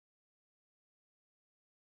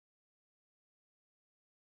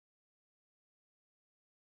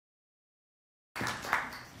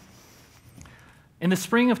In the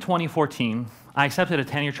spring of 2014, I accepted a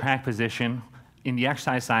tenure-track position in the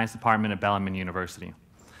exercise science department at Bellarmine University.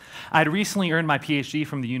 I had recently earned my PhD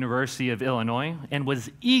from the University of Illinois and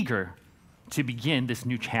was eager to begin this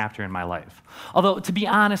new chapter in my life. Although, to be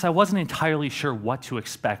honest, I wasn't entirely sure what to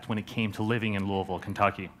expect when it came to living in Louisville,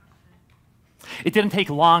 Kentucky. It didn't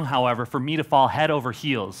take long, however, for me to fall head over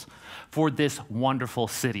heels for this wonderful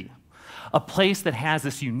city, a place that has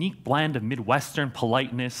this unique blend of Midwestern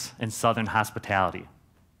politeness and Southern hospitality.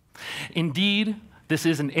 Indeed, this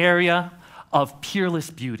is an area of peerless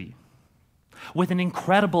beauty, with an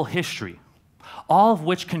incredible history, all of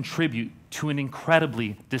which contribute to an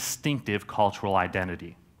incredibly distinctive cultural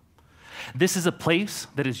identity. This is a place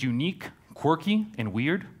that is unique, quirky, and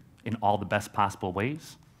weird in all the best possible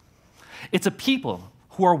ways. It's a people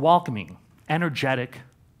who are welcoming, energetic,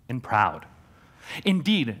 and proud.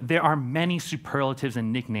 Indeed, there are many superlatives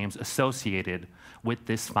and nicknames associated with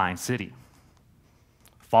this fine city.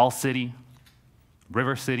 Fall City,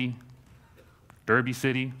 River City, Derby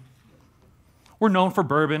City. We're known for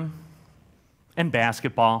bourbon and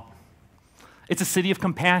basketball. It's a city of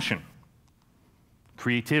compassion,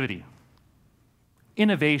 creativity,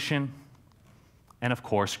 innovation, and of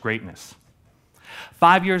course, greatness.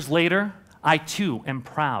 5 years later, I too am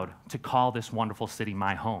proud to call this wonderful city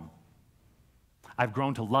my home. I've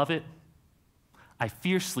grown to love it, I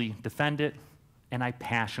fiercely defend it, and I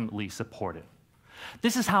passionately support it.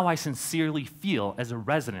 This is how I sincerely feel as a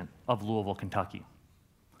resident of Louisville, Kentucky.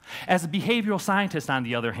 As a behavioral scientist, on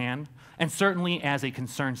the other hand, and certainly as a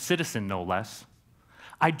concerned citizen, no less,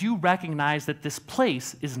 I do recognize that this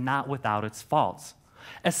place is not without its faults,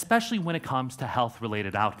 especially when it comes to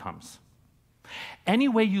health-related outcomes. Any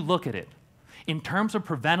way you look at it, in terms of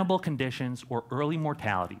preventable conditions or early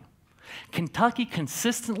mortality, Kentucky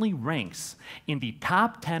consistently ranks in the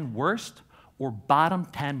top 10 worst or bottom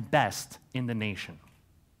 10 best in the nation.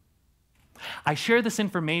 I share this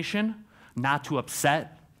information not to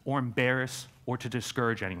upset or embarrass or to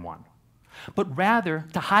discourage anyone, but rather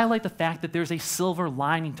to highlight the fact that there's a silver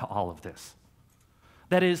lining to all of this.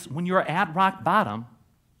 That is, when you're at rock bottom,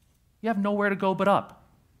 you have nowhere to go but up.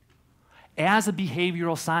 As a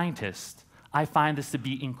behavioral scientist, I find this to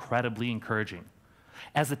be incredibly encouraging,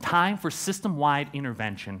 as the time for system-wide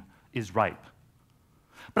intervention is ripe.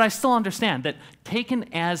 But I still understand that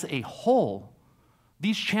taken as a whole,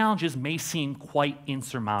 these challenges may seem quite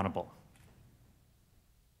insurmountable.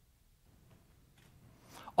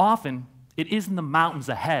 Often, it isn't the mountains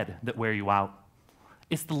ahead that wear you out.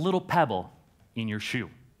 It's the little pebble in your shoe.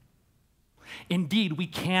 Indeed, we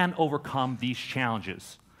can overcome these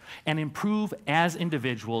challenges and improve as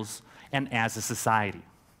individuals and as a society.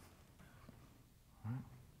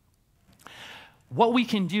 What we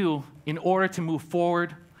can do in order to move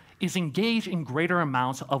forward is engage in greater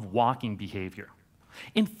amounts of walking behavior,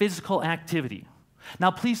 in physical activity.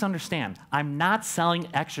 Now, please understand, I'm not selling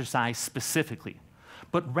exercise specifically,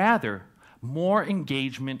 but rather more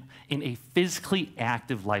engagement in a physically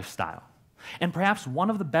active lifestyle. And perhaps one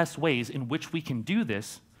of the best ways in which we can do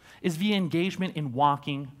this is via engagement in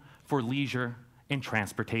walking for leisure and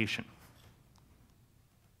transportation.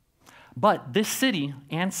 But this city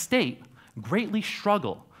and state greatly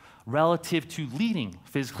struggle relative to leading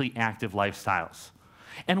physically active lifestyles,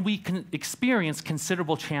 and we can experience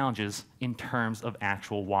considerable challenges in terms of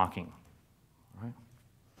actual walking. Right?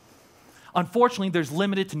 Unfortunately, there's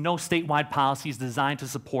limited to no statewide policies designed to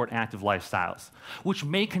support active lifestyles, which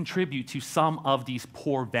may contribute to some of these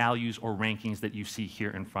poor values or rankings that you see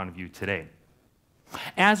here in front of you today.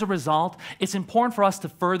 As a result, it's important for us to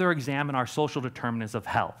further examine our social determinants of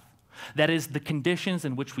health. That is, the conditions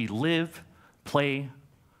in which we live, play,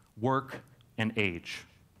 work, and age.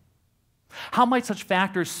 How might such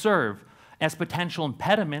factors serve as potential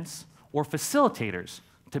impediments or facilitators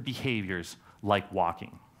to behaviors like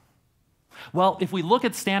walking? Well, if we look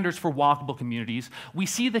at standards for walkable communities, we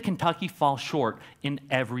see that Kentucky falls short in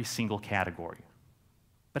every single category.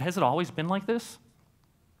 But has it always been like this?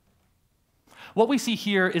 What we see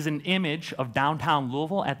here is an image of downtown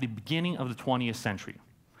Louisville at the beginning of the 20th century.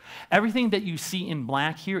 Everything that you see in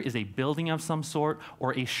black here is a building of some sort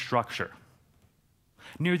or a structure.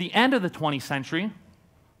 Near the end of the 20th century,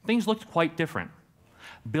 things looked quite different.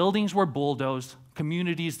 Buildings were bulldozed,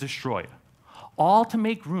 communities destroyed, all to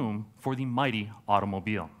make room for the mighty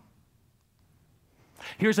automobile.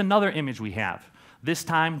 Here's another image we have, this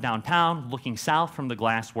time downtown, looking south from the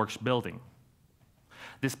Glass Works building.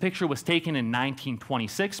 This picture was taken in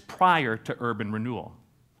 1926, prior to urban renewal.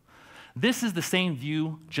 This is the same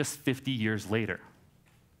view just 50 years later.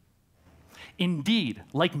 Indeed,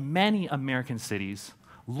 like many American cities,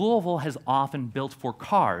 Louisville has often built for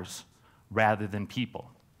cars rather than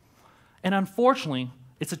people. And unfortunately,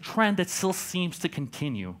 it's a trend that still seems to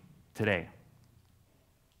continue today.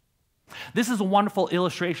 This is a wonderful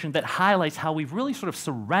illustration that highlights how we've really sort of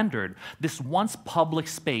surrendered this once public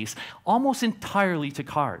space almost entirely to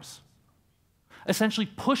cars, essentially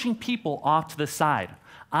pushing people off to the side,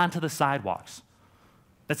 onto the sidewalks.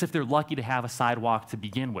 That's if they're lucky to have a sidewalk to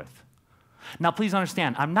begin with. Now, please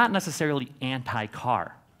understand, I'm not necessarily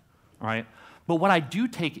anti-car, all right? But what I do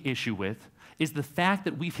take issue with is the fact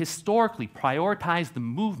that we've historically prioritized the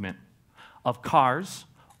movement of cars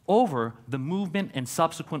over the movement and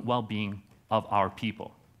subsequent well-being of our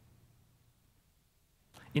people.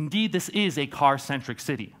 Indeed, this is a car-centric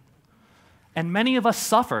city, and many of us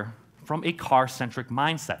suffer from a car-centric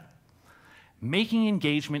mindset, making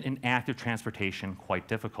engagement in active transportation quite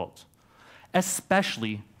difficult,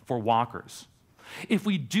 especially for walkers. If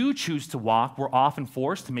we do choose to walk, we're often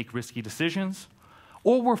forced to make risky decisions,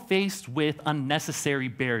 or we're faced with unnecessary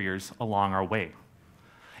barriers along our way.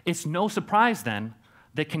 It's no surprise, then,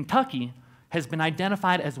 that Kentucky has been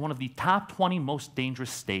identified as one of the top 20 most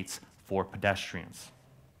dangerous states for pedestrians.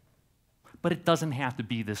 But it doesn't have to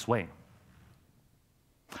be this way.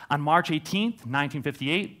 On March 18,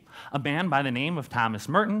 1958, a man by the name of Thomas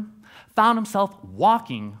Merton found himself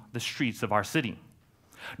walking the streets of our city.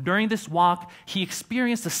 During this walk, he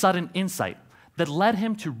experienced a sudden insight that led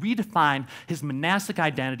him to redefine his monastic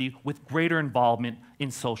identity with greater involvement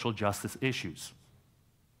in social justice issues.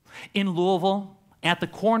 In Louisville, at the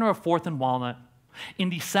corner of 4th and Walnut,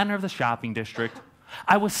 in the center of the shopping district,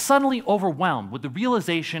 I was suddenly overwhelmed with the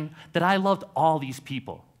realization that I loved all these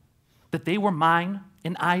people, that they were mine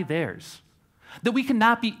and I theirs, that we could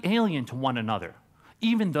not be alien to one another,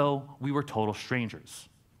 even though we were total strangers,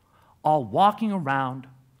 all walking around,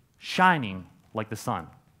 shining like the sun.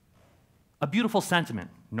 A beautiful sentiment,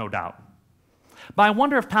 no doubt. But I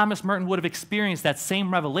wonder if Thomas Merton would have experienced that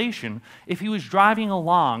same revelation if he was driving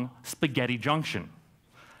along Spaghetti Junction,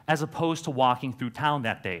 as opposed to walking through town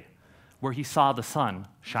that day, where he saw the sun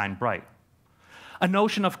shine bright. A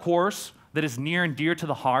notion, of course, that is near and dear to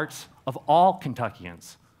the hearts of all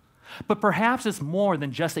Kentuckians. But perhaps it's more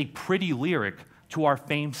than just a pretty lyric to our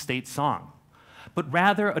famed state song, but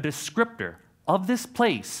rather a descriptor of this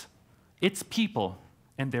place, its people,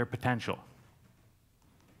 and their potential.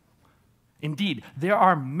 Indeed, there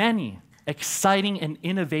are many exciting and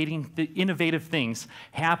innovative things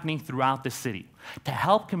happening throughout the city to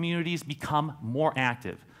help communities become more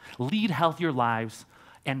active, lead healthier lives,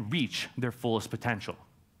 and reach their fullest potential.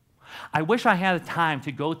 I wish I had the time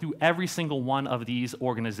to go through every single one of these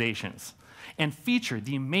organizations and feature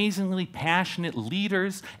the amazingly passionate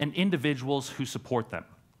leaders and individuals who support them.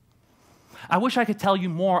 I wish I could tell you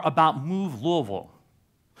more about Move Louisville,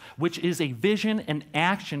 which is a vision and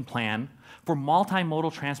action plan for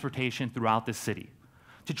multimodal transportation throughout the city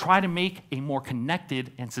to try to make a more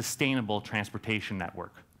connected and sustainable transportation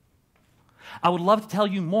network. I would love to tell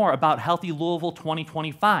you more about Healthy Louisville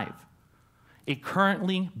 2025, a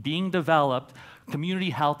currently being developed community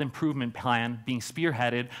health improvement plan being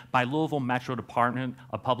spearheaded by Louisville Metro Department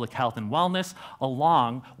of Public Health and Wellness,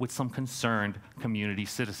 along with some concerned community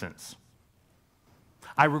citizens.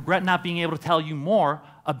 I regret not being able to tell you more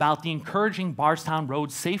about the encouraging Bardstown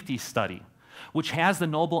Road Safety Study, which has the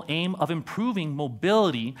noble aim of improving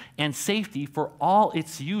mobility and safety for all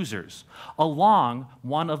its users along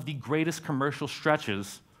one of the greatest commercial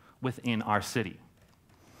stretches within our city.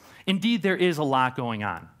 Indeed, there is a lot going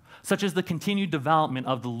on, such as the continued development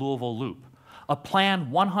of the Louisville Loop, a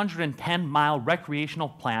planned 110-mile recreational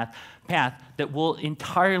path that will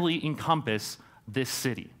entirely encompass this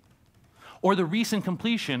city, or the recent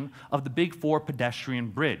completion of the Big Four pedestrian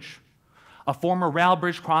bridge, a former rail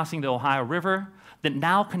bridge crossing the Ohio River that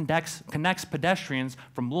now connects pedestrians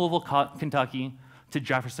from Louisville, Kentucky to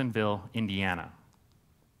Jeffersonville, Indiana.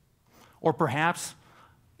 Or perhaps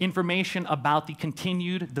information about the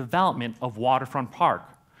continued development of Waterfront Park,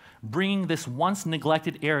 bringing this once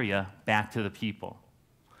neglected area back to the people.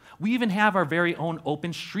 We even have our very own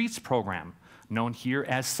Open Streets program, known here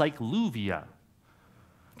as Cycluvia,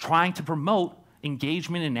 trying to promote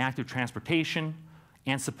engagement in active transportation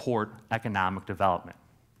and support economic development.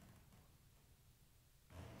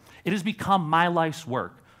 It has become my life's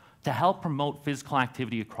work to help promote physical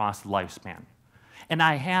activity across the lifespan, and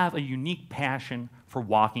I have a unique passion for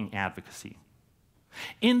walking advocacy.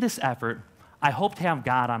 In this effort, I hope to have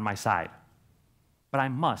God on my side, but I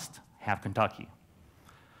must have Kentucky.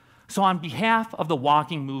 So on behalf of the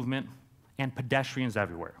walking movement and pedestrians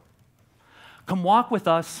everywhere, come walk with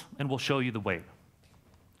us and we'll show you the way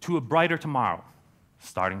to a brighter tomorrow,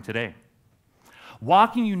 starting today.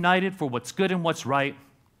 Walking united for what's good and what's right,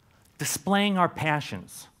 displaying our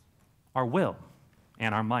passions, our will,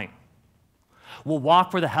 and our might. We'll walk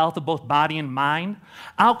for the health of both body and mind,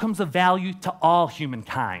 outcomes of value to all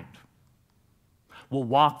humankind. We'll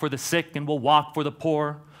walk for the sick and we'll walk for the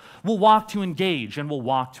poor. We'll walk to engage and we'll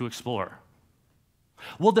walk to explore.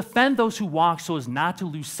 We'll defend those who walk so as not to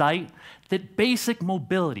lose sight that basic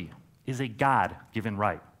mobility is a God-given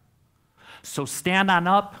right. So stand on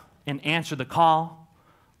up and answer the call.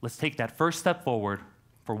 Let's take that first step forward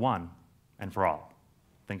for one and for all.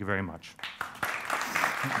 Thank you very much.